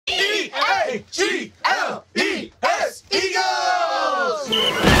E-L-E-S, Eagles!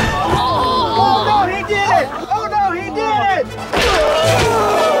 Oh no, he did it! Oh no, he did it!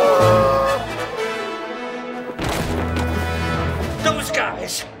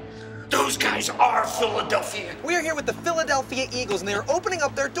 Those guys are Philadelphia. We're here with the Philadelphia Eagles, and they're opening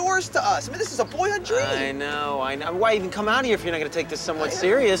up their doors to us. I mean, this is a boyhood dream. I know. Why even come out here if you're not going to take this somewhat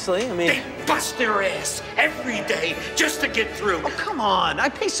seriously? I mean... They bust their ass every day just to get through. Oh, come on. I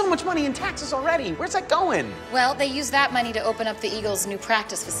pay so much money in taxes already. Where's that going? Well, they use that money to open up the Eagles' new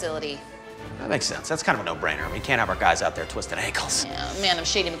practice facility. That makes sense. That's kind of a no-brainer. I mean, we can't have our guys out there twisting ankles. Yeah, man of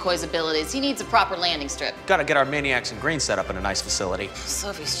Shady McCoy's abilities. He needs a proper landing strip. Gotta get our maniacs in green set up in a nice facility.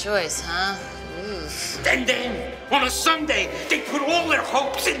 Sophie's choice, huh? Oof. And then, on a Sunday, they put all their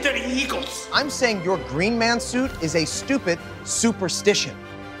hopes into the Eagles. I'm saying your green man suit is a stupid superstition.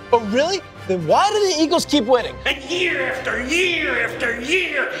 Oh, really? Then why do the Eagles keep winning? And year after year after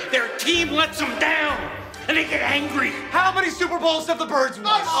year, their team lets them down. And they get angry. How many Super Bowls have the Birds won?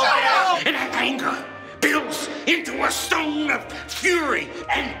 Oh, shut up! And that anger builds into a stone of fury.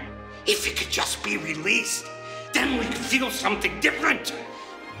 And if it could just be released, then we could feel something different.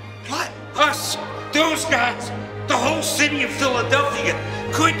 What? Us, those guys, the whole city of Philadelphia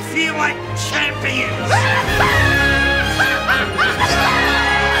could feel like champions.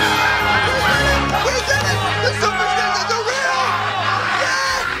 We did it! The superstitions are real!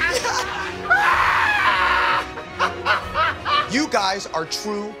 You guys are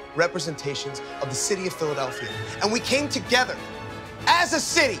true representations of the city of Philadelphia. And we came together as a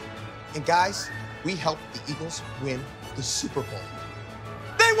city. And guys, we helped the Eagles win the Super Bowl.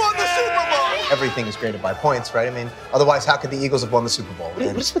 They won the Super Bowl! Everything is graded by points, right? I mean, otherwise, how could the Eagles have won the Super Bowl?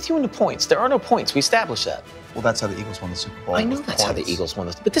 What is with you and the points? There are no points. We established that. Well, that's how the Eagles won the Super Bowl. I know that's how the Eagles won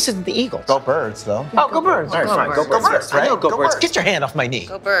this, but this isn't the Eagles. Go Birds, though. Oh, go Birds. All right, fine. Go Birds, right? I know go Birds. Birds. Get your hand off my knee.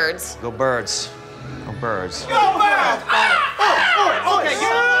 Go Birds. Go Birds. Go Birds. Go Birds! Okay,